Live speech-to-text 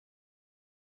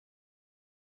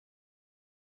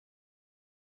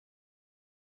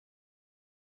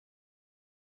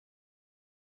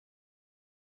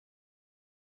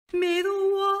May the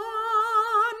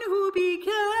one who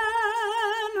began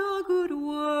a good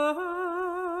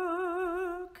work,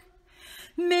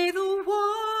 may the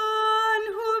one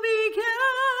who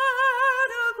began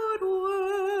a good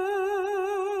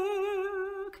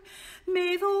work,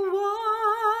 may the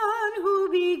one who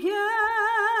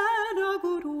began a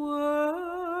good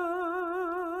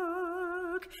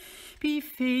work be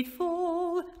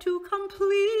faithful to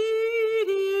complete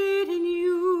it in you.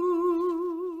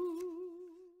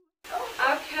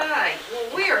 Okay,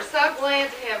 well, we are so glad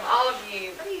to have all of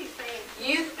you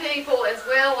youth people as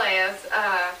well as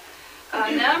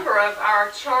a number of our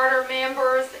charter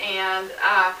members. And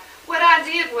what I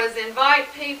did was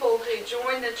invite people who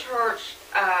joined the church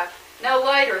no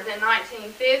later than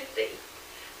 1950.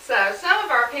 So some of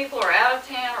our people are out of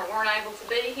town or weren't able to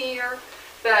be here,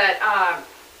 but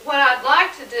what I'd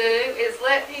like to do is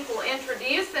let people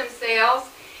introduce themselves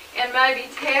and maybe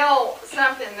tell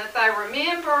something that they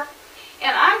remember.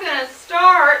 And I'm going to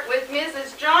start with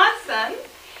Mrs. Johnson,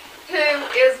 who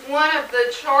is one of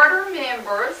the charter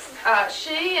members.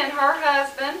 She and her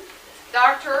husband,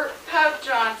 Dr. Pope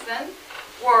Johnson,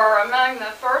 were among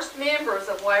the first members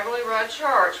of Waverly Road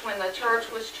Church when the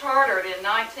church was chartered in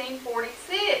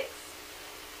 1946.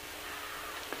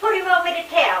 What do you want me to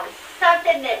tell?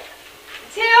 Something that...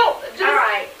 Just, all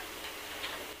right.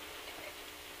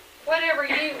 Whatever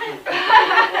you...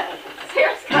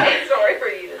 Sarah's got a story for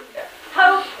you to tell.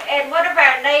 Hope and one of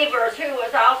our neighbors who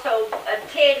was also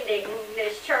attending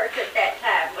this church at that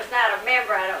time, was not a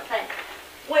member, I don't think,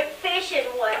 went fishing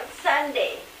one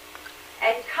Sunday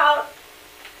and caught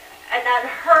an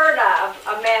unheard of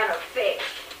amount of fish.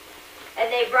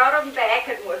 And they brought them back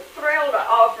and were thrilled to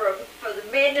offer them for the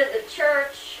men of the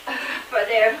church for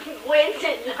their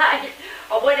Wednesday night,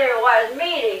 or whatever it was,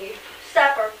 meeting,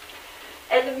 supper.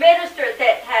 And the minister at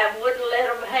that time wouldn't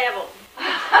let them have them.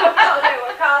 Because they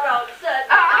were caught on Sunday.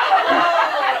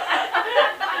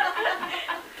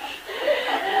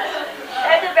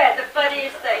 That's about the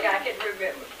funniest thing I can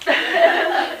remember.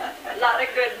 A lot of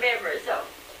good memories. So,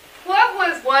 What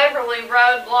was Waverly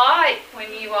Road like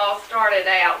when you all started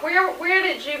out? Where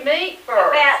did you meet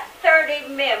first? about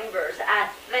 30 members, I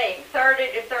think,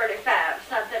 30 to 35,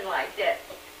 something like that.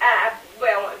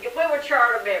 Well, we were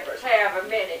charter members, however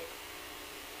many.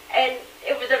 And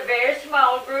it was a very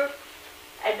small group,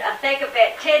 and I think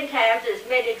about 10 times as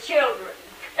many children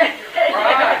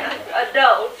Right.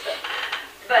 adults.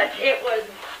 But it was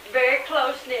a very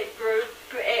close-knit group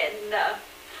and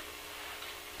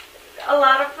a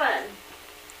lot of fun.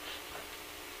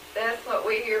 That's what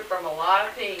we hear from a lot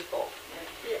of people.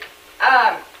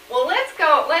 Yeah. Well, let's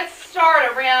start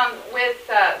around with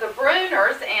the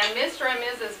Bruners, and Mr. and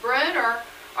Mrs. Bruner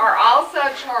are also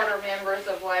charter members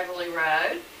of Waverly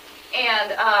Road.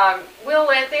 And we'll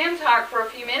let them talk for a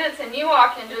few minutes, and you all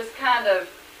can just kind of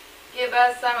give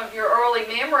us some of your early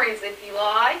memories if you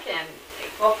like. And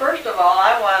Well, first of all,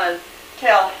 I want to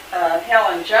tell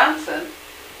Helen Johnson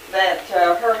that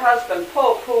her husband,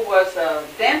 Pope, who was a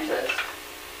dentist,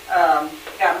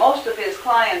 got most of his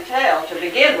clientele to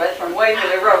begin with from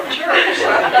Waverly Road Church.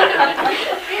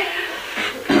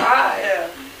 Yeah.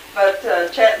 But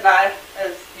Chet and I,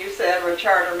 as you said, were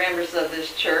charter members of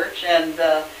this church, and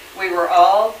we were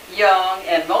all young,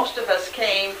 and most of us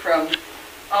came from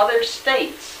other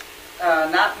states.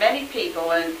 Not many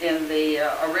people in the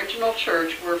original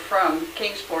church were from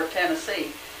Kingsport,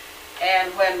 Tennessee.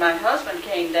 And when my husband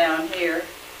came down here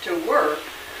to work,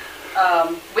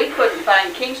 we couldn't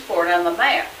find Kingsport on the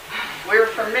map. We were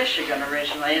from Michigan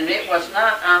originally, and it was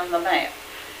not on the map.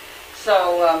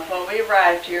 So when we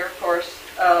arrived here, of course,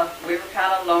 we were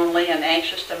kind of lonely and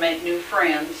anxious to make new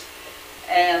friends.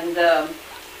 And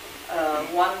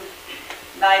one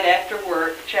night after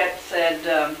work, Chet said,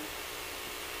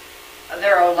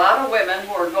 there are a lot of women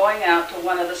who are going out to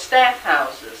one of the staff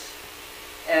houses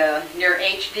near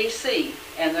HDC,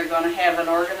 and they're going to have an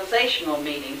organizational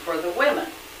meeting for the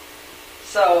women.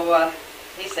 So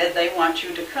he said, they want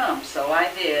you to come. So I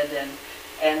did,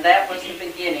 and that was the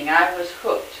beginning. I was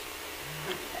hooked.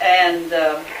 And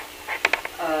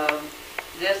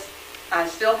I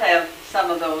still have some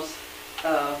of those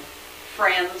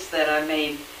friends that I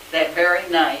made that very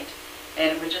night,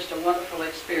 and it was just a wonderful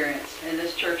experience. And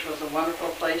this church was a wonderful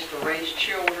place to raise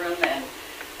children,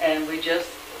 and we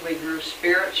grew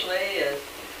spiritually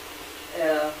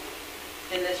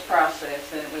in this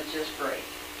process, and it was just great.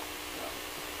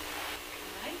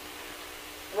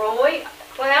 Roy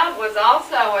Cloud was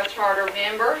also a charter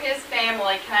member. His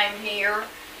family came here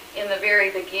in the very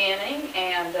beginning,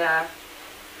 and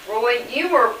Roy, you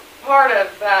were part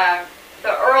of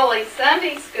the early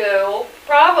Sunday school,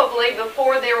 probably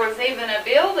before there was even a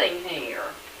building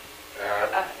here.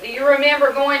 Do you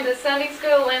remember going to Sunday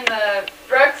school in the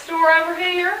drugstore over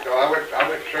here? No, I went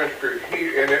to Sunday school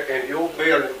here, and your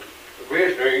building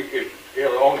originally is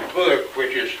on the book,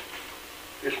 which is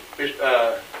This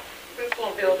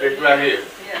little building. it's right here.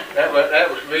 Yeah. That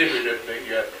was originally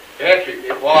actually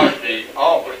it was the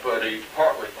office for the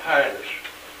apartment behind us,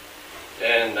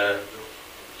 and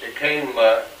it came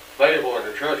available, and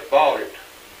the church bought it,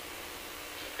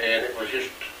 and it was just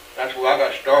that's where I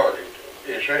got started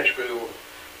in Sunday school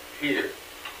here,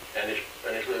 and this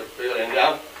little building.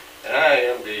 And I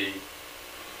am the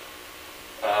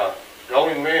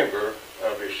only member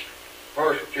of this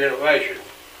first generation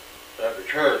of the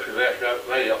church who has not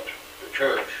left the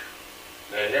church.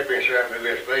 And there been certain who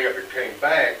has left and came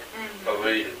back, but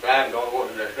I'm the only one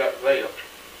who has not left.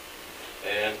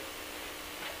 And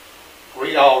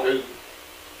we all knew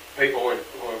people when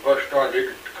we first started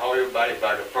to call everybody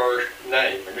by the first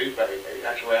name. And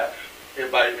that's why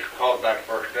everybody was called by the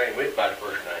first name, went by the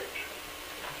first names.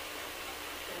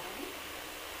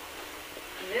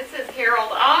 This is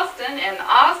Harold Austin, and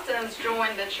Austin's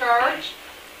joined the church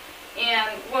in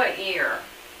what year?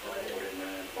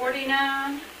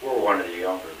 49? We're one of the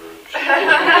younger groups.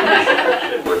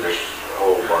 With this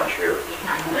whole bunch here.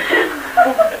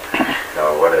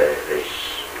 No,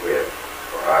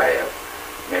 I have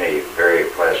many very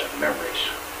pleasant memories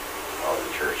of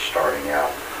the church starting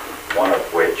out. One of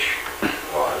which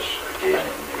was, again,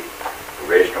 in the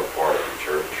original part of the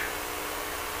church.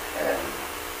 And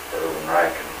Brother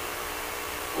Rankin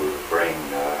would bring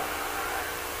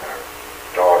our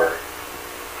daughter.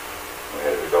 We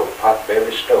had a big old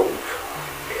pot-belly stove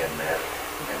in that,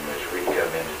 and as we'd come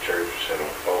into church and sit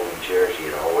on folding chairs,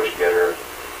 he'd always get her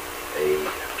a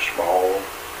small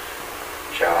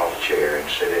child chair and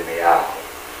sit in the aisle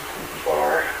for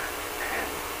her, and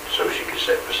so she could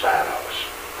sit beside us.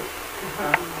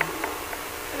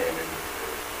 And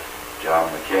John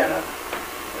McKenna,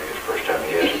 it was the first time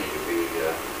he asked me to be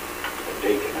a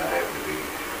deacon. I happened to be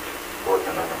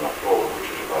working under my floor,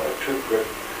 which is about a 2-foot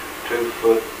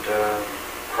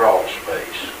crawl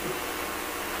space.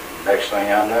 Next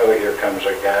thing I know, here comes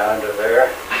a guy under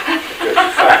there just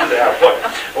to find out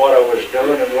what I was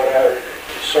doing and what I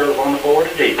serve on the board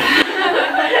of deacons.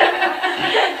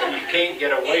 You can't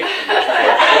get away from this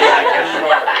place.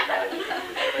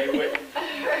 Stay with me.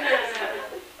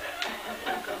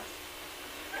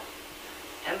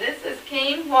 And this is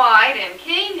Keen White, and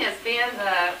Keen has been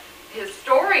the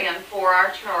historian for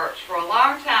our church for a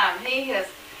long time. He has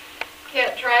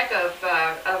kept track of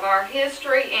our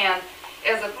history, and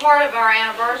as a part of our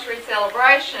anniversary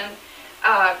celebration,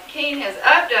 Keen has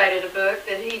updated a book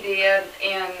that he did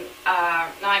in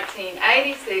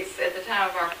 1986 at the time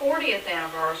of our 40th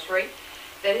anniversary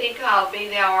that he called Be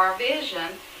Thou Our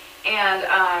Vision, and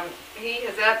he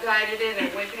has updated it,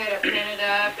 and we've had it printed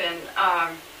up,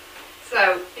 and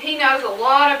so he knows a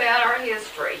lot about our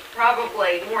history,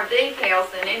 probably more details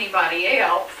than anybody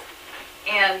else.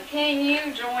 And King,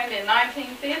 you joined in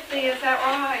 1950, is that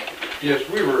right? Yes,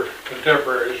 we were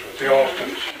contemporaries with the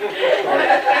Austins.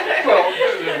 Well,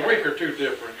 there's a week or two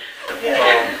different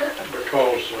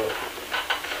because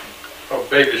of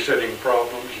babysitting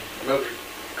problems. Mother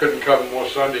couldn't come one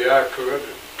Sunday, I could.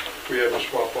 We had to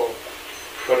swap off.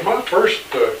 But my first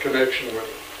connection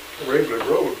with Waverly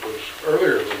Road was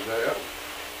earlier than that,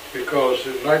 because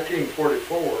in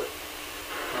 1944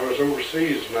 I was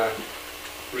overseas and I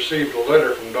received a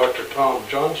letter from Dr. Tom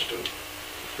Johnston,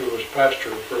 who was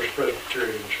pastor of the First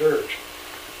Presbyterian Church,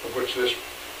 of which this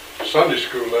Sunday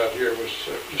school out here was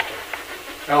just an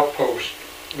outpost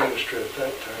ministry at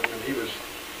that time, and he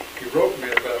wrote me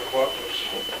about what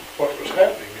was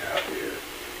happening out here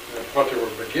and what they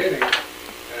were beginning.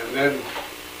 And then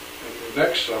the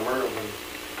next summer, when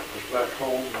I was back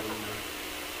home, and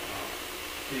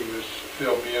he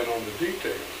filled me in on the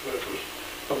details. That was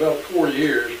about 4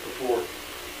 years before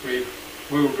we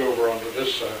moved over onto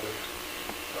this side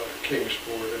of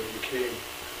Kingsport and became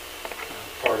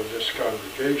part of this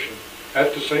congregation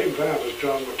at the same time as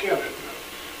John McKenna.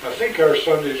 I think our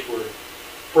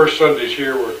first Sundays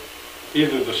here were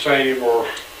either the same or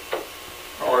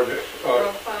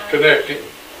connecting.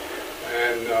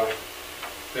 And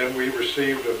then we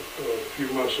received, a few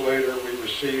months later, we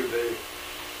received a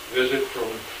visit from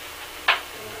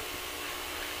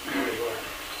one of our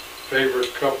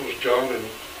favorite couples, John and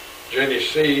Jenny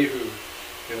C., who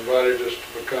invited us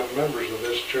to become members of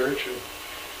this church, and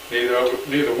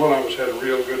neither one of us had a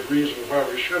real good reason why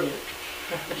we shouldn't.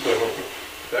 So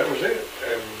that was it,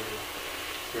 and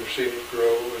we've seen it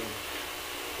grow and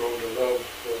grown to love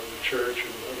the church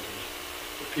and love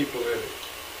the people in it,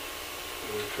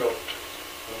 and we felt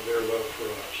their love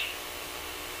for us.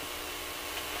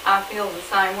 I feel the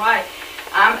same way.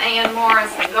 I'm Ann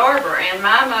Morris and Garber, and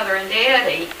my mother and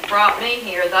daddy brought me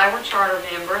here. They were charter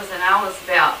members, and I was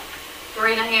about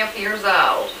 3.5 years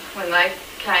old when they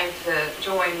came to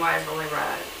join Waverly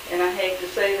Road. And I hate to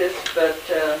say this, but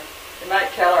you might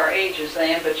tell our ages,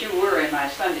 Ann, but you were in my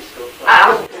Sunday school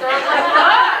class.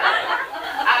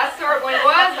 I certainly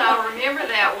was. I remember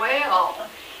that well.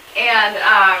 And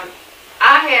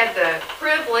I had the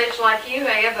privilege, like you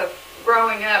have, of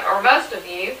growing up, or most of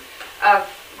you, of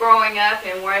growing up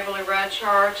in Waverly Road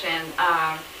Church and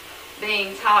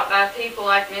being taught by people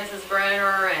like Mrs.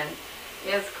 Bruner and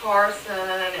Ms. Carson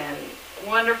and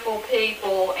wonderful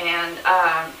people. And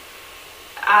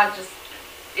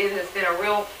it has been a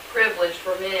real privilege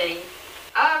for me.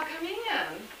 Oh, come in.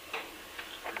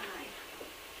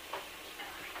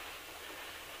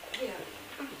 Yeah.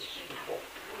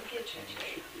 We'll get you.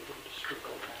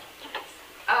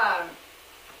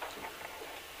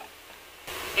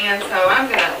 And so I'm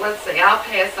going to, let's see, I'll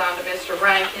pass on to Mr.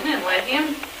 Rankin and let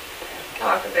him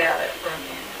talk about it for a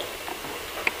minute.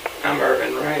 I'm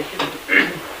Irvin Rankin.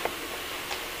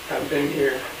 I've been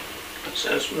here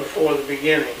since before the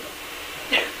beginning.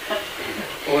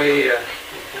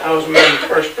 I was a member of the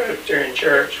First Presbyterian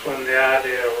Church when the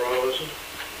idea arose of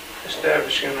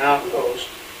establishing an outpost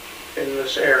in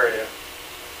this area.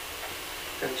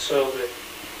 And so the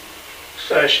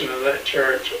session of that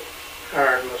church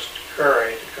hired Mr.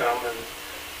 Curry to come and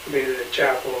be the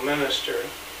chapel minister,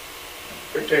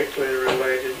 particularly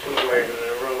related to the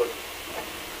Waverly Road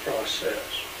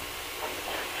process.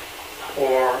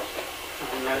 For,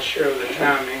 I'm not sure of the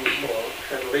timing,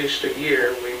 for at least a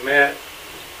year we met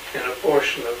in a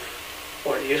portion of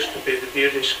what used to be the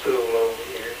beauty school over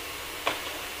here.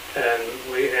 And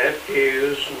we had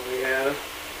pews, and we had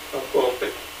a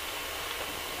pulpit,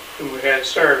 and we had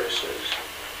services.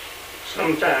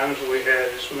 Sometimes we had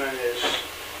as many as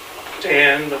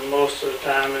 10, but most of the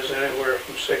time is anywhere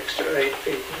from 6 to 8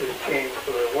 people who came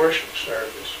for the worship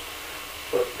service.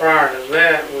 But prior to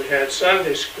that, we had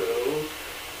Sunday school,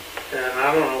 and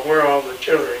I don't know where all the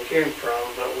children came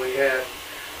from, but we had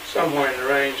somewhere in the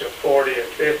range of 40 or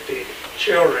 50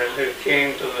 children who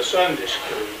came to the Sunday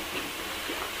school.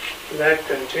 That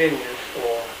continued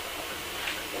for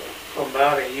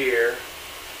about a year,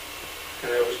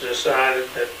 and it was decided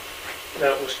that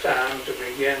that was time to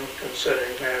begin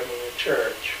considering having a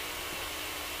church,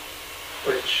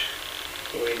 which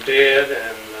we did.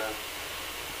 And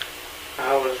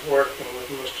I was working with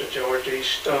Mr. George E.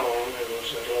 Stone, who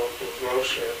was a local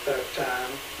grocer at that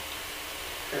time,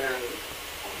 and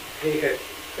he had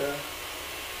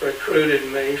recruited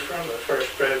me from the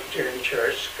First Presbyterian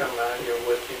Church to come out here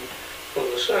with him for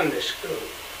the Sunday school.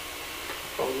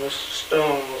 Well, Mr.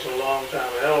 Stone was a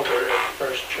long-time elder at the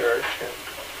First Church, and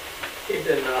he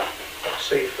did not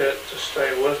see fit to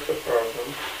stay with the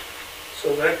program,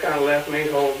 so that kind of left me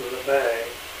holding the bag.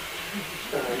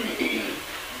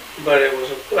 But it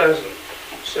was a pleasant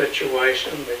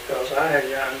situation because I had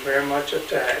gotten very much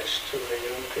attached to the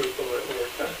young people that were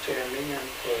attending and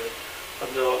for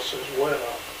adults as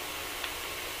well.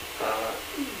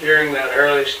 During that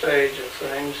early stage of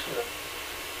things,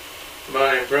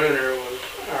 Bonnie Bruner was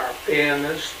our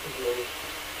pianist.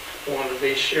 We wanted to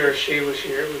be sure she was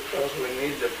here because we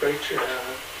needed a preacher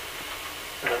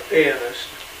and a pianist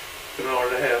in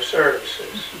order to have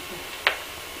services.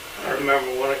 I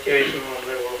remember one occasion when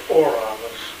there were 4 of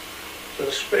us,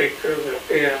 the speaker, the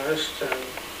pianist, and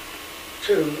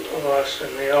 2 of us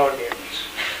in the audience.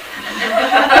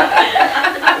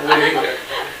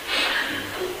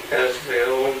 As the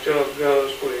old joke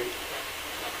goes, we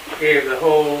gave the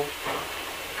whole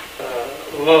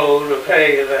load of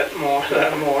hay that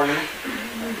morning,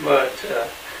 but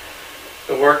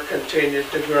the work continued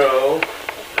to grow,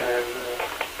 and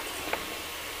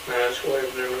that's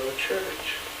Waverly Road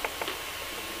Church.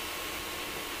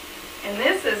 And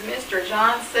this is Mr.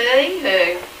 John C.,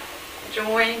 who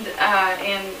joined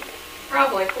in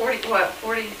probably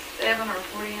 47 or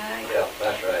 48? Yeah,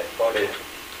 that's right, 40.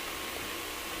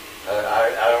 I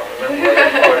don't remember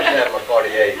whether it was 47 or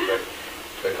 48, but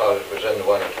because it was in the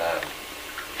wintertime.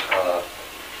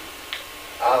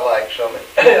 I, like so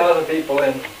many other people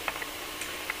in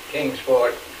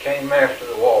Kingsport, came after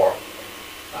the war.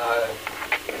 I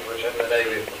was in the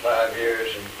Navy for 5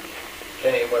 years and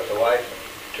came with a wife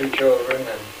and 2 children,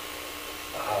 and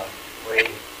we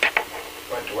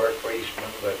went to work for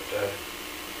Eastman, but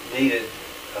needed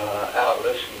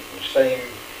outlets in the same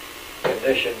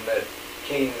condition that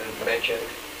Keene had mentioned.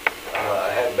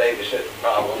 I had babysitting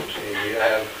problems. You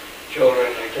have children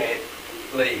you can't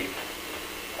leave.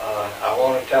 I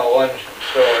want to tell one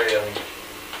story and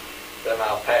then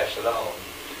I'll pass it on.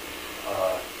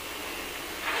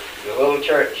 the little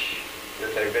church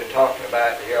that they've been talking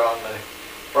about here on the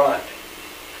front.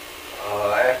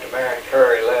 After Marion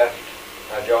Curry left,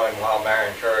 I joined while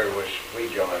Marion Curry was, we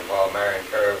joined while Marion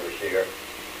Curry was here.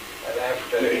 And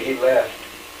after he left,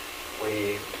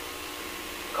 we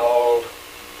called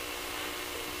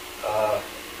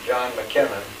John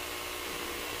McKinnon.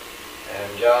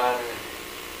 And John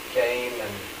came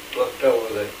and looked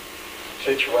over the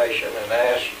situation and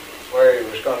asked where he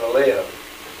was going to live.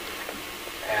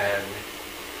 And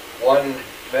one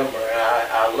member, and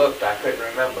I looked, I couldn't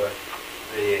remember,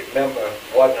 the member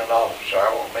wasn't an officer.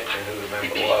 I won't mention who the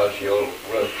member was. You'll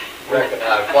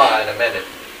recognize why in a minute.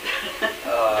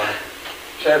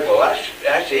 Said, well,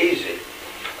 that's easy.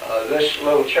 This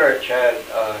little church had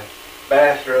a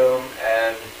bathroom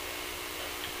and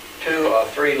 2 or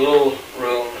 3 little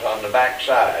rooms on the back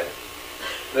side.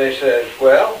 They said,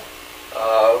 well,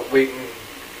 we can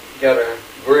get a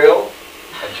grill,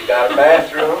 and you got a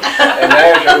bathroom, and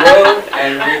there's a room,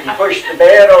 and you can push the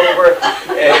bed over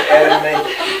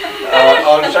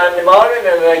on Sunday morning,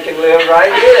 and they can live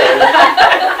right here.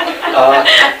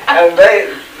 And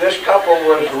this couple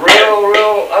was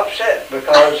real upset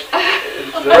because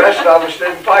the rest of us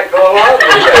didn't quite go along with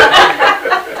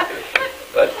it.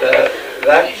 But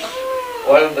that's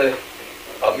one of the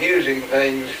amusing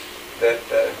things that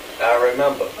I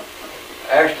remember.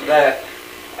 After that,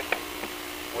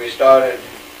 we started,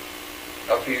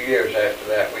 a few years after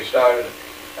that, we started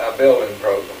a building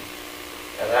program.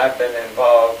 And I've been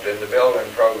involved in the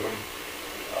building program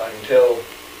until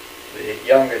the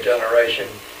younger generation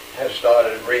has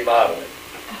started remodeling.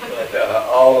 But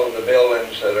all of the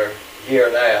buildings that are here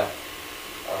now,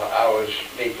 I was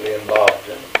deeply involved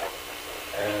in.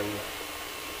 And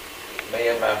me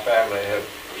and my family have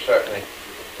certainly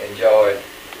enjoyed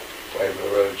Waverly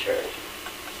Road Church.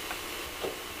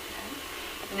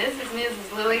 And this is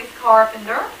Mrs. Louise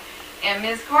Carpenter, and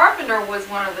Ms. Carpenter was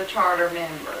one of the charter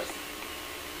members.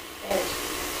 And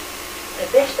the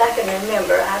best I can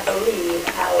remember, I believe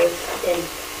I was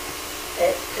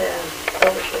at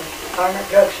over the Arnold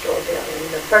Drugstore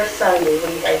building the first Sunday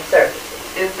we had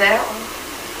services. Is that one?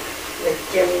 With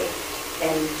Jimmy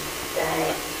and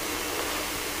Diane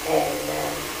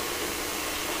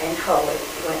and Holly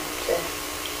went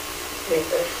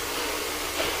with us.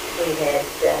 We had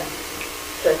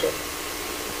such a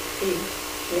few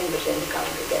members in the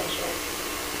congregation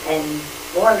and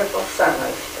wonderful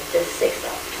sermons for just 6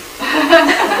 of us.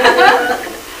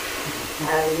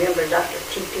 I remember Dr.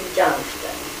 T.P.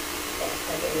 Johnston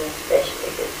having an especially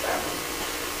good sermon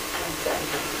on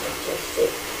Sunday with just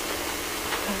 6.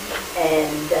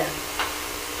 And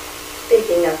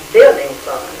speaking of building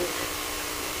funds,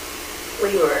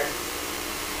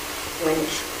 when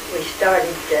we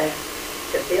started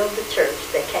to build the church,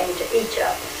 they came to each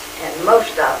of us, and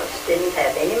most of us didn't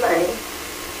have any money,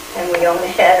 and we only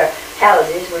had our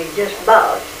houses we just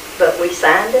bought, but we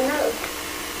signed a note.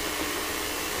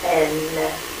 And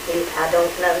I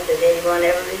don't know that anyone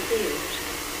ever refused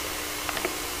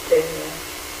to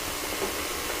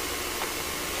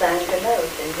sign the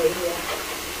note, and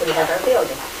we have our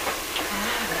building.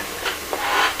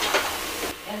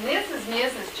 And this is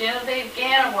Mrs. Genevieve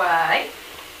Ganaway,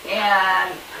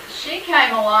 and she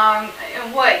came along,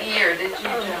 in what year did you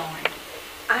join?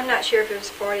 I'm not sure if it was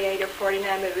 48 or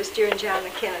 49, but it was during John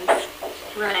McKinnon's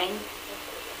reign.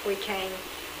 We came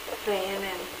then,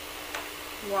 and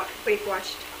we've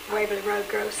watched Waverly Road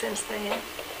grow since then,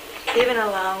 even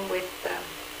along with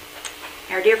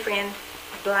our dear friend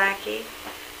Blackie,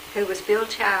 who was Bill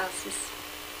Childs'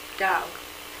 dog.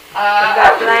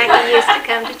 Blackie used to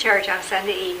come to church on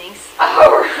Sunday evenings,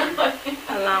 really?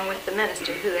 along with the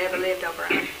minister who ever lived over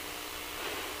on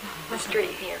the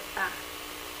street nearby.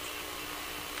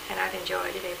 And I've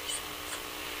enjoyed it ever since.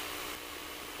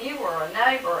 You were a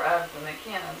neighbor of the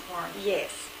McKinnons, weren't you?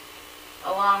 Yes.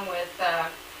 Along with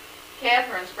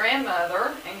Catherine's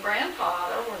grandmother and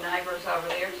grandfather were neighbors over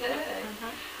there too.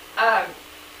 Mm-hmm.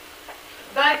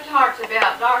 They talked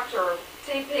about Dr.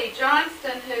 T.P.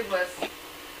 Johnston, who was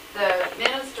the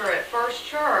minister at First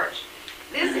Church.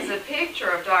 This is a picture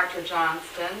of Dr.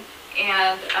 Johnston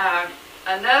and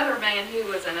another man who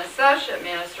was an associate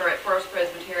minister at First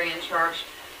Presbyterian Church,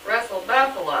 Russell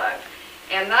Buffalo.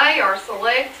 And they are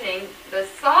selecting the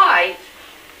site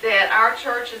that our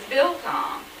church is built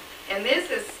on. And this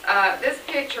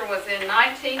picture was in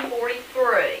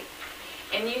 1943.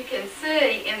 And you can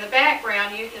see, in the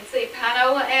background, you can see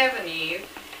Pinola Avenue.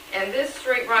 And this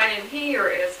street right in here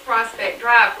is Prospect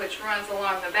Drive, which runs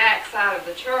along the back side of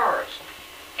the church.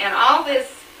 And all this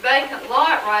vacant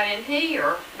lot right in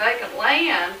here, vacant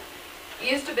land,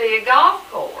 used to be a golf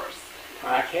course.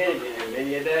 I caddied in him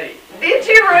many a day. Did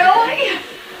you really?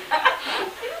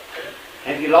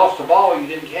 And if you lost the ball, you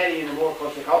didn't caddy anymore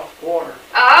because it cost a quarter.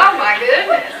 Oh my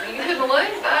goodness, you couldn't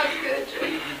lose those, could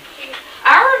you?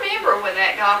 I remember when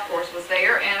that golf course was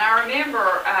there, and I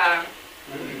remember,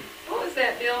 what was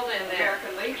that building there?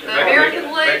 American Legion. The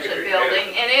American Legion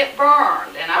building, and it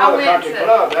burned, and I Oh, the went country to...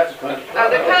 club, that's a country Oh,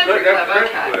 club. the country club, That's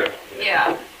okay. good.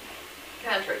 Yeah,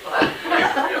 country club.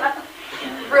 Yeah.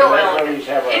 Real That's where elegant. we used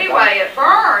to have our Anyway, it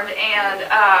burned, and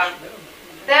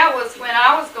that was when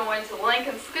I was going to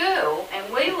Lincoln School, and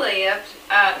we lived,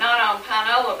 not on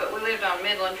Pinola, but we lived on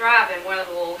Midland Drive in one of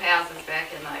the little houses back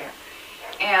in there.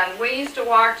 And we used to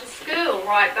walk to school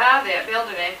right by that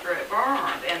building after it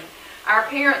burned. And our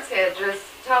parents had just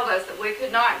told us that we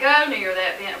could not go near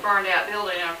that burned out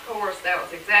building, and of course that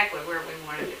was exactly where we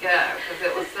wanted to go, because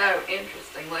it was so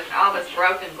interesting, looking all this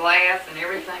broken glass and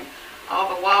everything,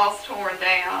 all the walls torn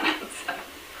down. So.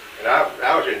 And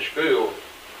I was in school,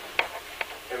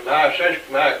 and my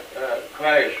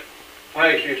class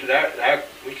places that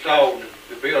we saw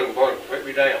the building burn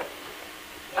completely down.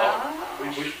 Oh.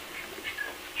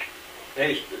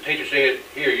 The teacher said,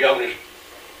 "Here, youngest,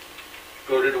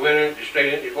 go to the window, just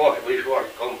stay in, just watch it, please watch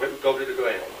it, go to the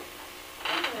ground."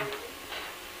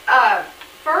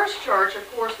 First Church, of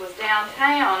course, was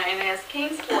downtown, and as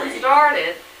Kingsport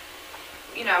started,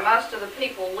 you know, most of the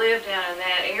people lived down in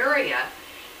that area.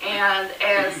 And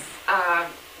as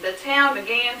the town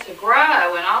began to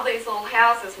grow, and all these little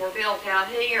houses were built out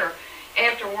here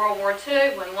after World War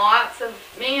II, when lots of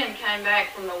men came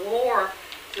back from the war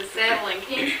to settle in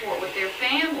Kingsport with their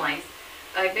families,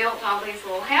 they built all these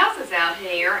little houses out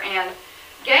here, and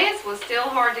gas was still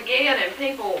hard to get, and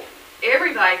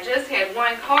everybody just had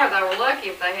one car. They were lucky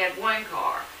if they had one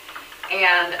car.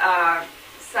 And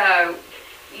so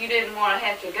you didn't want to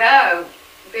have to go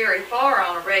very far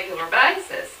on a regular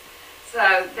basis.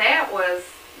 So that was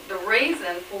the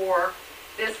reason for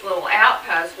this little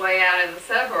outpost way out in the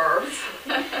suburbs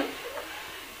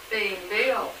being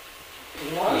built.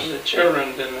 Most of the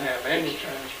children didn't have any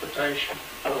transportation,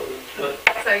 but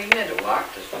So you had to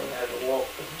walk to some school. had to walk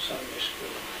to Sunday school.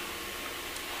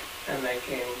 And they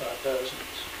came by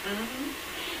dozens.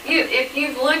 If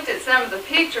you've looked at some of the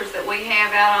pictures that we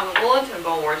have out on the bulletin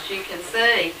boards, you can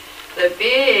see the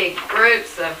big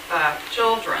groups of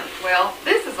children. Well,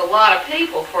 this is a lot of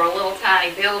people for a little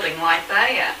tiny building like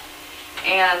that.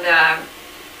 And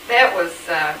that was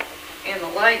in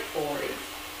the late 40s.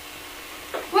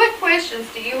 What questions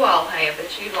do you all have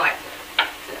that you'd like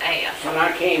to ask? When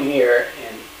I came here,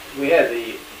 and we had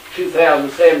the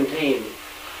 2017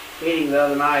 meeting the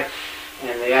other night,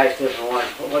 and they asked everyone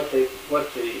what the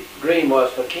dream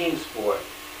was for Kingsport.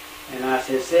 And I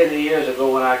said, 70 years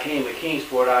ago when I came to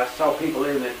Kingsport, I saw people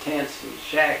living in tents and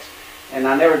shacks, and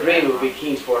I never dreamed it would be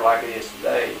Kingsport like it is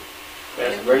today.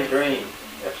 That's a great dream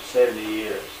after 70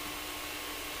 years.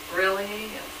 Really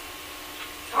is.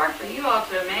 It's hard for you all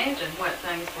to imagine what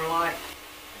things were like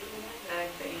back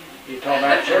then. You talking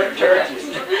about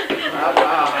churches?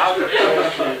 I was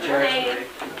a church in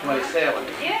 27.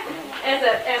 Yeah. As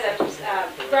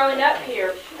a growing up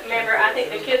here member, I think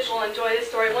the kids will enjoy this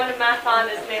story. One of my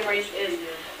fondest memories is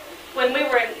when we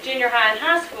were in junior high and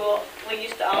high school, we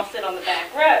used to all sit on the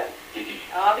back row.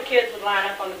 All the kids would line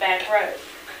up on the back rows.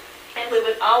 And we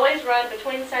would always run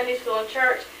between Sunday school and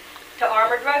church to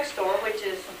Armour Drug Store, which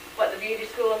is, what, the beauty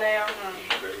school now?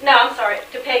 No, I'm sorry,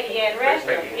 to Peggy Ann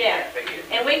Restaurant. Yeah.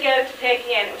 And we go to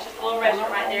Peggy Ann, it was just a little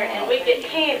restaurant right there, and we get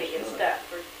candy and stuff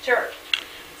for church.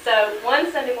 So one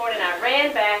Sunday morning I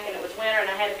ran back, and it was winter, and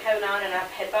I had a coat on, and I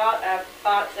had bought a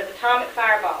box of atomic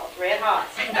fireballs, red hot.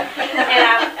 And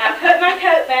I put my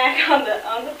coat back on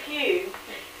the pew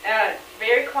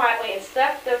very quietly and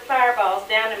stuck the fireballs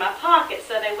down in my pocket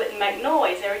so they wouldn't make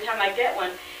noise every time I get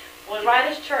one. Well, right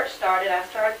as church started, I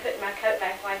started putting my coat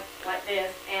back like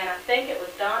this, and I think it was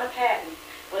Donna Patton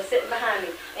was sitting behind me,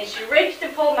 and she reached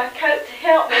and pulled my coat to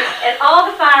help me, and all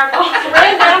the fireballs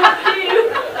ran down the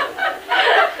pew.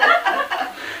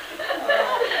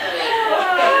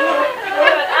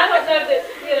 I don't know that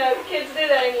kids do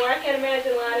that anymore. I can't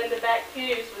imagine lying in the back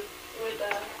pews with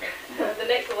the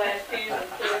next to last pews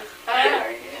with kids.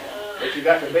 But you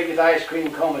got the biggest ice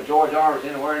cream cone of George Armour's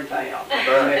anywhere in town.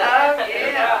 Oh,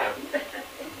 yeah.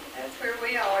 That's where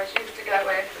we always used to go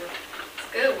after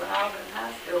school when I was in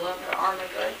high school, up to Armour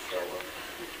Drug Store.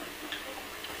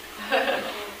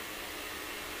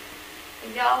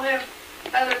 Y'all have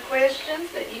other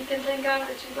questions that you can think of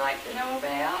that you'd like to know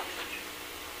about?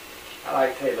 I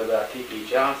like to tell you about T.P.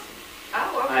 Johnson.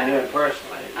 Oh, okay. I knew him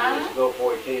personally. Years ago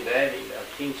before he came to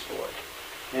Kingsport.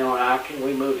 And when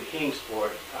we moved to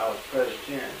Kingsport, I was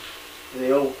Presbyterian. to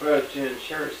the old Presbyterian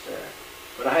Church there.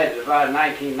 But I had to divide in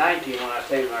 1919 when I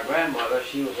stayed with my grandmother.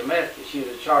 She was a Methodist. She was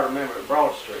a charter member at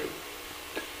Broad Street.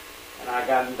 And I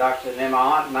got inducted, and then my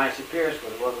aunt, Nancy Pierce,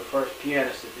 was one of the first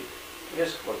pianists at the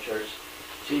Episcopal Church.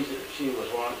 She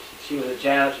was a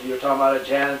janitor. You were talking about a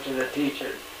janitor and a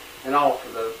teacher, and all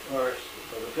for the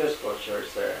Episcopal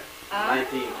Church there, in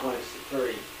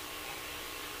 1923.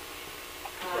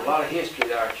 So a lot of history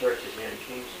that our church is in,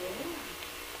 Kingston.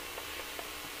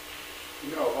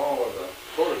 You know, all of the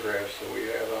photographs that we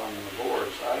have on the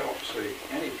boards, I don't see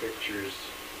any pictures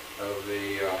of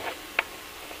the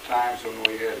times when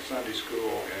we had Sunday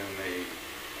school in the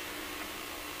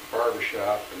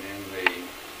barbershop and in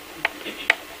the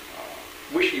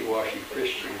wishy-washy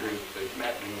Christian group that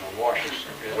met in the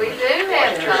Washington. We do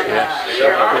have some.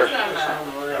 There are some.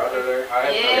 Are there?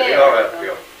 Yeah. They all have to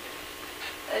go.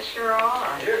 They sure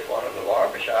are. Here's one of the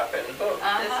barbershop in the book.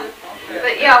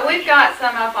 But yeah, we've got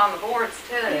some up on the boards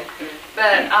too.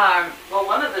 But Well,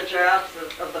 one of the jobs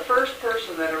of the first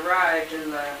person that arrived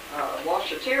in the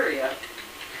washateria,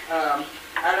 I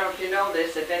don't know if you know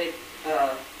this, if any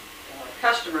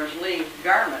customers leave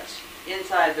garments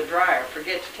inside the dryer,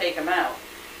 forget to take them out,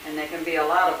 and there can be a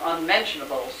lot of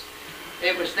unmentionables.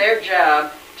 It was their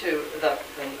job to, the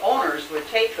owners would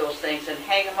take those things and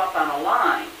hang them up on a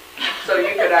line so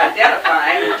you could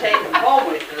identify them and take them home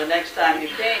with you the next time you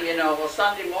came. You know, well,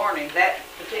 Sunday morning, that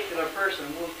particular person,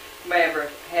 whomever,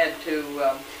 had to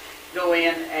go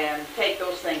in and take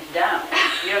those things down,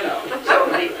 you know, so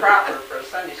it would be proper for a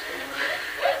Sunday school.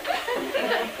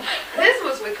 this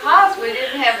was because we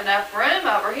didn't have enough room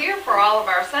over here for all of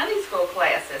our Sunday school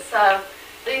classes. So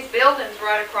these buildings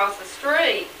right across the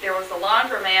street, there was a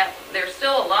laundromat, there's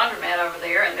still a laundromat over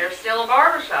there, and there's still a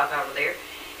barbershop over there.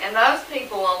 And those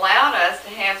people allowed us to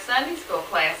have Sunday school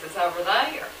classes over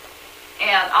there.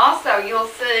 And also, you'll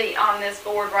see on this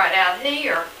board right out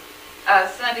here, a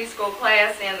Sunday school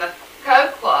class in the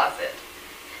coat closet.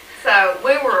 So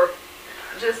we were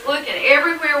just looking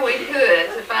everywhere we could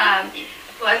to find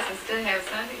places to have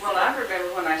Sunday school. Well, I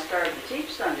remember when I started to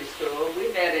teach Sunday school,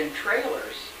 we met in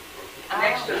trailers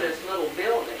next to this little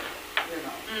building, you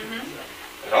know.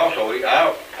 And also,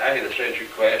 I had a century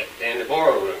class in the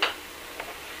boiler room.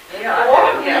 Yeah.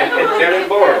 In the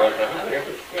boiler room.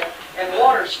 And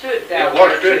water stood down Yeah,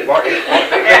 water there, stood. too.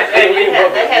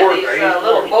 They had these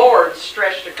little boards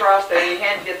stretched across there, and you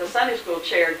had to get the Sunday school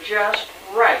chair just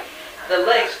right, the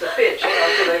legs to fit, you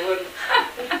know, so they wouldn't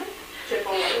tip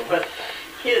over. But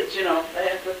kids, you know, they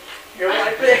have to go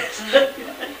like this.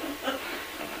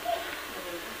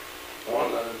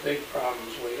 One of the big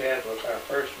problems we had with our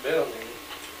first building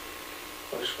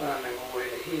was finding a way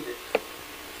to heat it.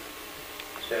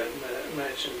 Ted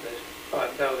mentioned the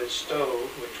hot bellied stove,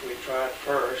 which we tried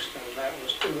first, and that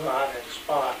was too hot in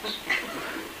spots.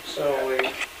 So we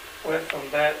went from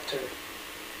that to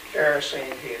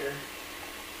kerosene heater,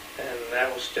 and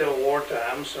that was still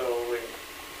wartime, so we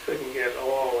couldn't get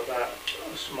oil without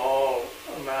a small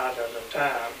amount at a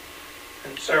time.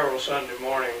 And several Sunday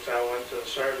mornings I went to the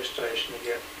service station to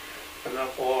get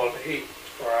enough oil to heat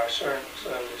for our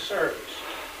Sunday service.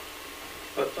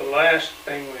 But the last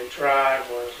thing we tried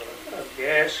was a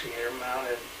gas heater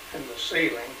mounted in the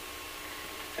ceiling,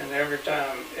 and every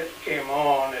time it came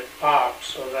on, it popped,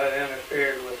 so that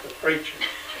interfered with the preaching.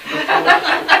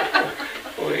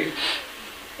 we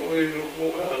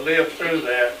lived through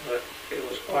that, but it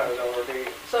was quite an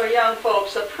ordeal. So young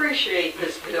folks, appreciate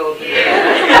this building.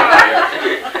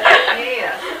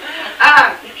 Yes.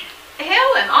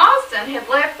 Helen Austin had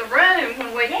left the room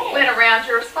when we went around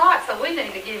your spot, so we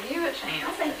need to give you a chance.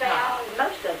 I think they all,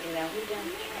 most of them know we done.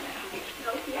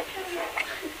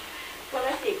 Well,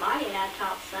 let's see, Bonnie and I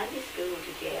taught Sunday school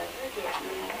together.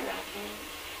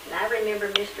 And I remember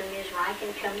Mr. and Ms.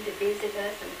 Rankin coming to visit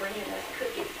us and bringing us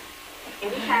cookies.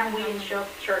 Anytime we didn't show up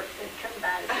at church, they'd come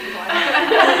by to see what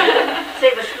See,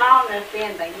 it was small enough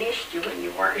then, they missed you when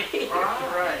you weren't here.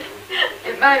 Right.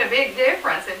 It made a big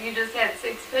difference if you just had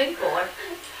 6 people. If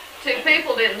 2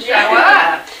 people didn't show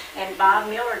up. And Bob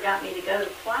Miller got me to go to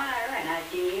choir, and I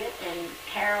did. And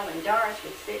Harold and Doris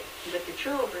would sit with the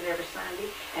children every Sunday,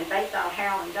 and they thought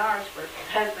Harold and Doris were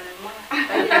husband and wife.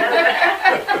 They didn't know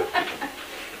that.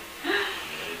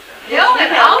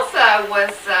 Helen also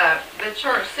was the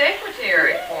church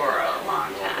secretary for a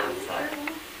long time, so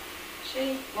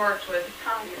she worked with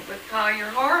Collier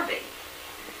Harvey,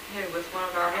 who was one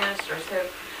of our ministers, who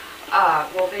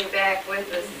will be back with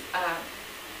us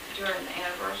during the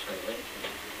anniversary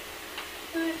weekend.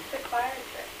 Who is the choir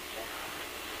secretary?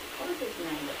 What was his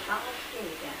name? The tall,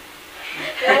 skinny guy.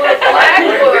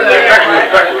 Blackwood.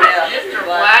 Mr.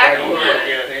 Blackwood.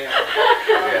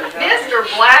 Mr.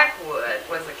 Blackwood.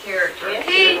 character. Yes,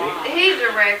 He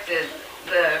directed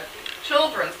the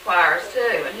children's choirs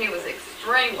too, and he was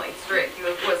extremely strict. He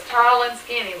was tall and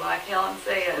skinny, like Helen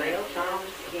said. Real tall and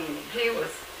skinny. He was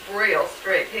real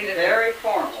strict. He didn't. Very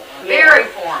formal. Very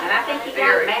formal. And I think he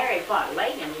Very. got married, what,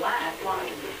 late in life, wasn't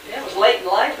he? Yeah, it was late in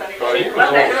life when he Oh, he was. was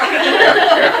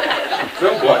also,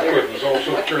 Phil Blackwood was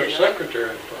also church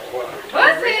secretary for a while.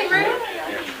 Was he really?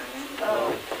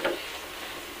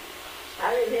 I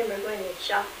remember when he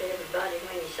shocked everybody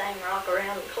when he sang Rock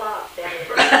Around the Clock down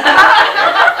there.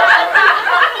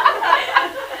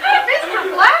 Mr.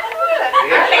 Blackwood? I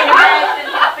can't imagine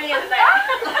him being that.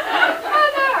 I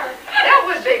know. That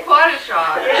would be quite a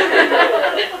shock.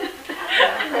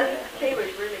 He was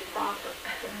really proper.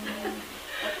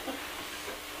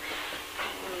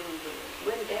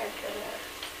 Wouldn't dare cut up.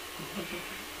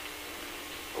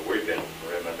 But we've been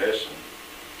reminiscing,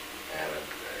 and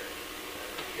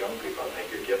young people, I think,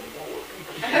 are getting bored.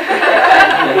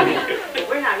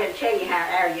 We're not going to tell you how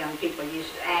our young people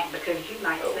used to act because you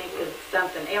might think of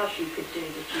something else you could do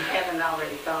that you haven't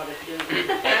already thought of doing.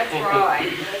 That's right.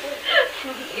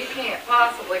 You can't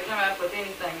possibly come up with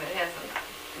anything that hasn't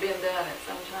been done at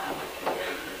some time.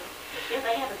 Yeah,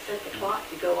 they haven't set the clock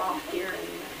to go off during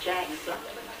Jack's song.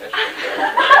 Our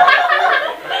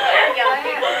young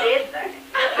people did that.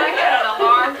 They had an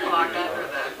alarm clock under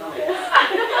the pulpit.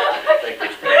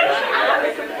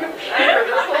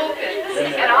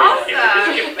 And also,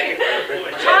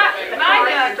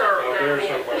 There's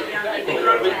somebody.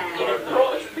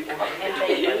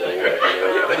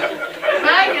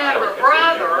 my younger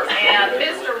brother and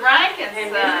Mr.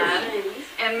 Rankin's son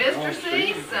and Mr.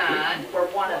 C's son Were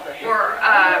one of them. were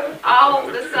all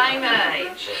the same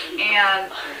age,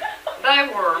 and they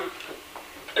were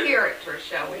characters,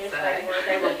 shall we Yes, say.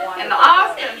 they were one And of the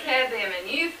them. Austins had them in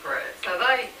youth groups, so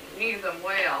they knew them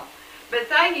well. But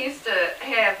they used to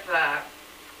have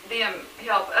them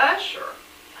help usher.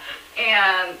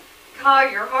 And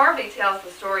Collier Harvey tells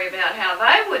the story about how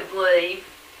they would leave.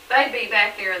 They'd be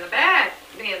back there in the back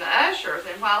being the ushers,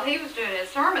 and while he was doing his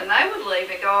sermon, they would leave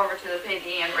and go over to the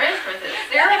Piggy Inn restaurant that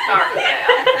Sarah started out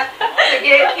to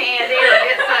get candy or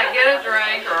get a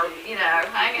drink or,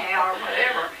 hang out or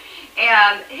whatever.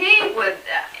 And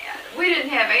we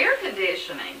didn't have air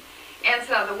conditioning, and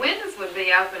so the windows would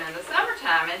be open in the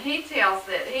summertime, and he tells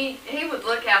that he would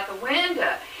look out the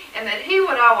window, and that he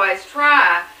would always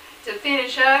try to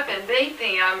finish up and beat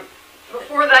them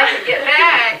before they could get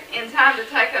back in time to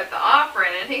take up the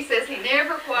offering. And he says he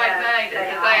never quite made it,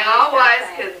 that they always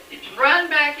could run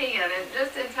back in and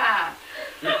just in time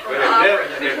for the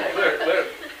offering.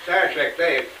 Times like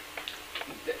that,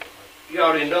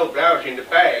 y'all didn't know, but I was in the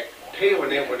back, telling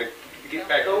them when to get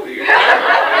back over here.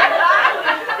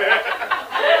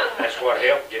 That's what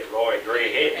helped get Roy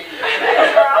gray-headed.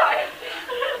 That's right.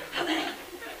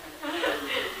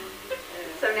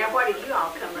 So now what did you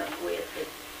all come up with?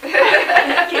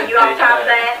 Can you all top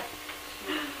that?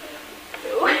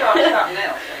 We thought something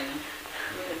else.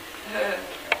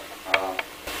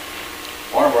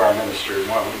 One of our ministers,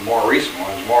 one of the more recent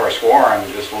ones, Morris Warren,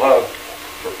 just loved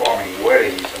performing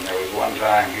weddings. And there was one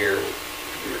time here,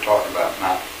 we were talking about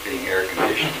not being air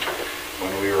conditioned,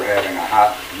 when we were having a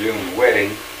hot June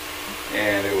wedding,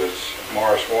 and it was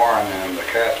Morris Warren and the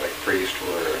Catholic priest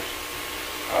were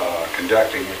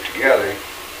conducting it together.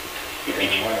 And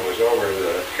when it was over,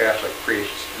 the Catholic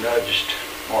priest nudged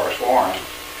Morris Warren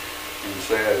and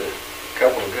said, a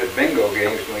couple of good bingo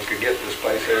games and we could get this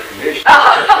place air conditioned.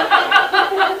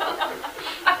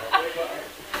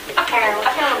 Carol,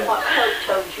 tell them what Coach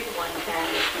told you one time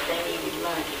if they needed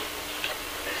money.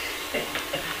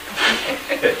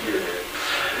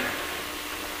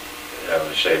 I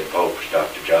was saying Pope was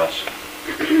Dr. Johnson,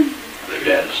 the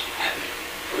dentist.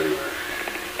 We were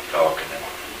talking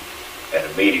at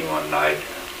a meeting one night,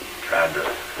 trying to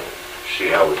see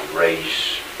how we could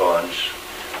raise funds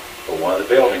for one of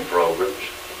the building programs.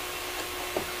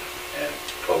 And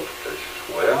Pope says,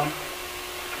 well,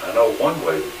 I know one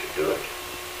way we could do it.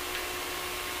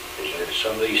 Is that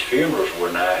some of these funerals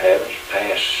we're now having,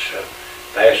 pass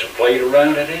a plate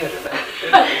around at it, and that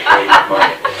would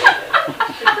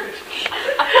money.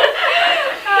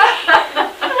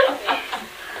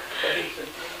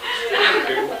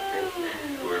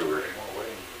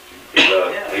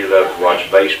 He loved to watch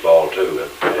baseball too,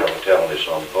 telling this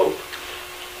on Pope.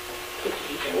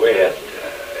 And we had,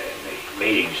 in the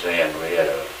meetings then, we had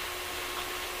a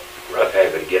rough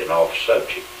habit of getting off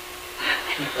subject.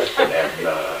 And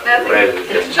rather than Nothing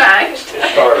has changed.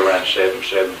 it started around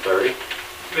 7:30,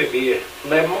 maybe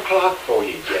 11 o'clock before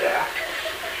you get out.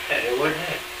 And it wasn't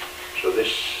it. So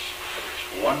this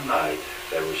one night,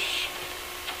 there was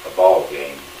a ball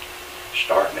game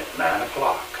starting at 9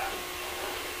 o'clock.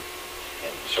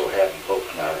 And so happened Pope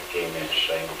and I came in at the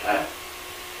same time.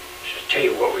 He says, tell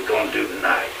you what we're going to do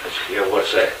tonight. I said, yeah,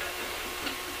 what's that?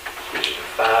 He says,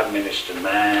 5 minutes to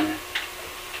 9,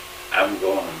 I'm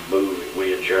going to move it.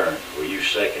 We adjourn. Will you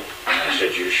second? I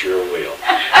said, you sure will.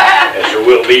 And so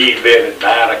we'll leave then at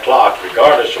 9 o'clock,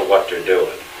 regardless of what they're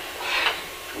doing.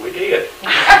 We did.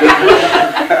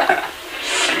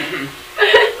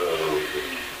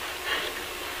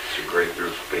 It's a great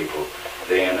group of people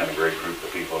then and a great group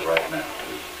of people right now.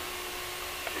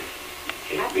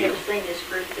 I've never seen this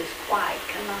group this quiet.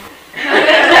 Come on.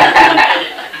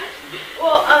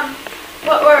 Well,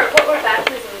 what were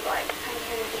baptisms like? I haven't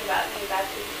heard anything about any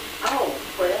baptisms. Oh,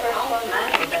 well, all of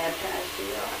mine were baptized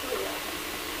here, all three of them.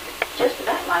 Just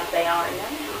about like they are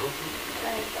now.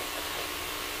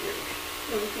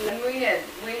 And we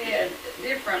had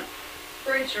different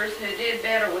preachers who did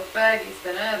better with babies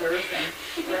than others, and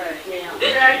Right. Yeah.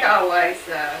 Jack always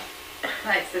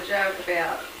makes a joke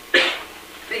about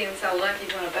being so lucky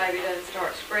when a baby doesn't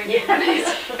start screaming. We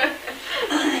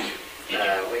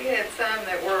had some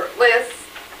that were less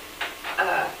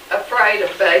afraid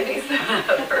of babies than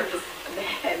others. They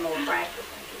had more practice.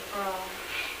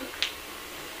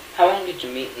 How long did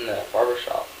you meet in the barber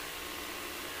shop?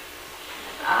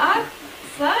 I'd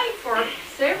say for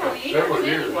several years, Several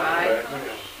years, anyway. right,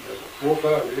 yeah. 4 or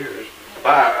 5 years.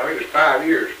 I think it's 5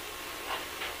 years.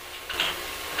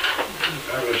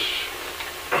 That was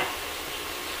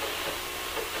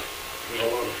a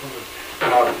lot of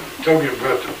fun. Told you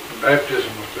about the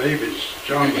baptism of babies.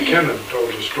 John McKinnon told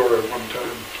a story one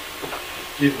time.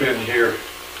 He'd been here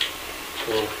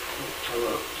for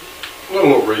a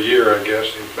little over a year, I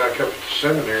guess. He was back up at the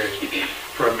seminary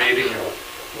for a meeting.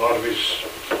 A lot of his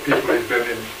people he'd been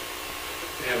in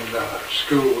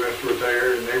school with were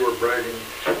there, and they were bragging,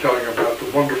 telling about the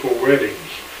wonderful weddings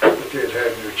that they had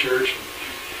had in their church.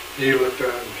 And he looked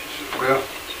down and he said, well,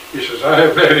 he says, I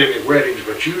haven't had any weddings,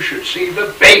 but you should see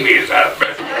the babies I've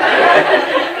met.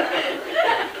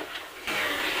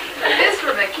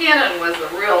 Mr. McKinnon was a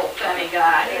real funny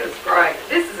guy. He was great.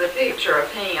 This is a picture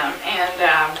of him,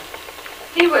 and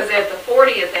he was at the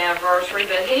 40th anniversary,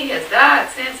 but he has died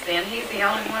since then. He's the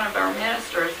only one of our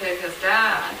ministers who has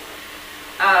died.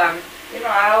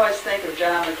 I always think of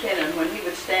John McKinnon when he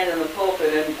would stand in the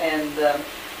pulpit and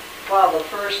while the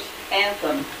first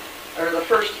anthem or the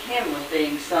first hymn was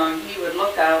being sung, he would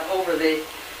look out over the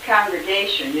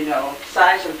congregation,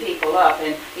 sizing people up,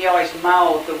 and he always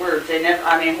mouthed the words.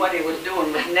 What he was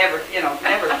doing was never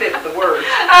fit the words.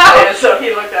 And so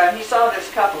he looked out and he saw this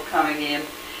couple coming in,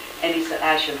 and he said,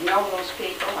 I should know those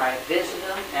people. I visited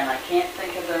them, and I can't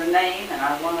think of their name, and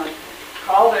I want to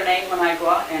call their name when I go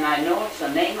out, and I know it's the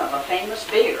name of a famous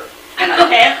beer, and I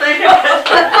can't think of it.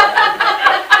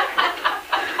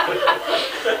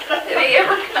 Did he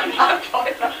ever come up?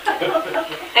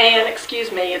 And,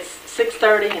 excuse me, it's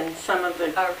 6:30 and some of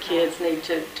the kids need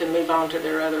to move on to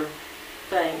their other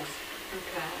things.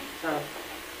 Okay. So,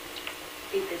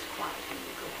 Keep this quiet when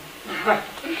you go.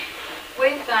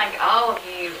 We thank all of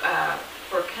you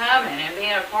for coming and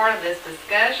being a part of this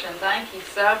discussion. Thank you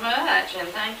so much, and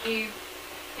thank you,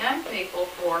 young people,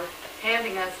 for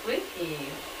having us with you.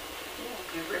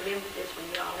 Yeah, and remember this when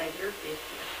you all have your 50.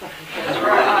 That's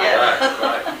right. Yes.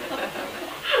 Right.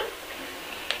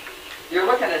 You're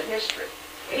looking at history.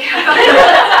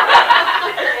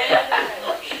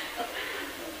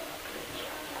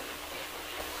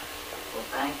 Well,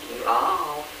 thank you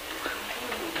all.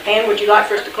 Ann, would you like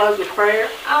for us to close with prayer?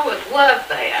 I would love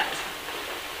that.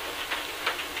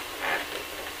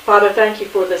 Father, thank you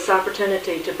for this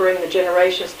opportunity to bring the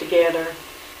generations together,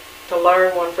 to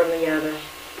learn one from the other.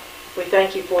 We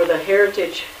thank you for the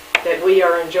heritage that we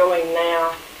are enjoying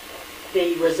now,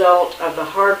 the result of the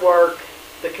hard work,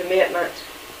 the commitment,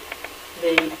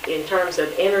 in terms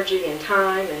of energy and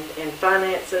time and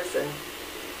finances, and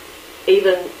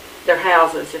even their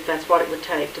houses, if that's what it would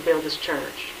take to build this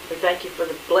church. We thank you for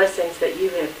the blessings that you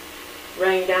have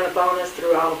rained down upon us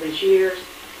through all of these years.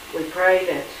 We pray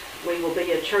that we will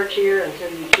be a church here until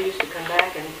you choose to come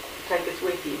back and take us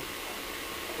with you.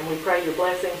 And we pray your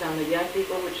blessings on the young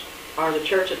people, which are the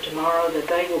church of tomorrow, that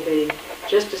they will be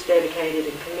just as dedicated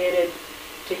and committed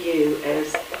to you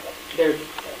as their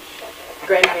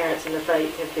grandparents in the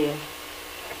faith have been.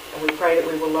 And we pray that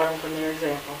we will learn from their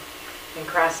example. In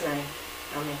Christ's name,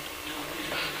 amen.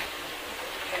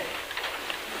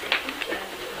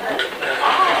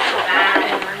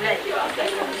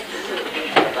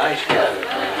 Nice guy.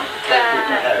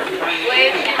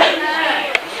 Glad you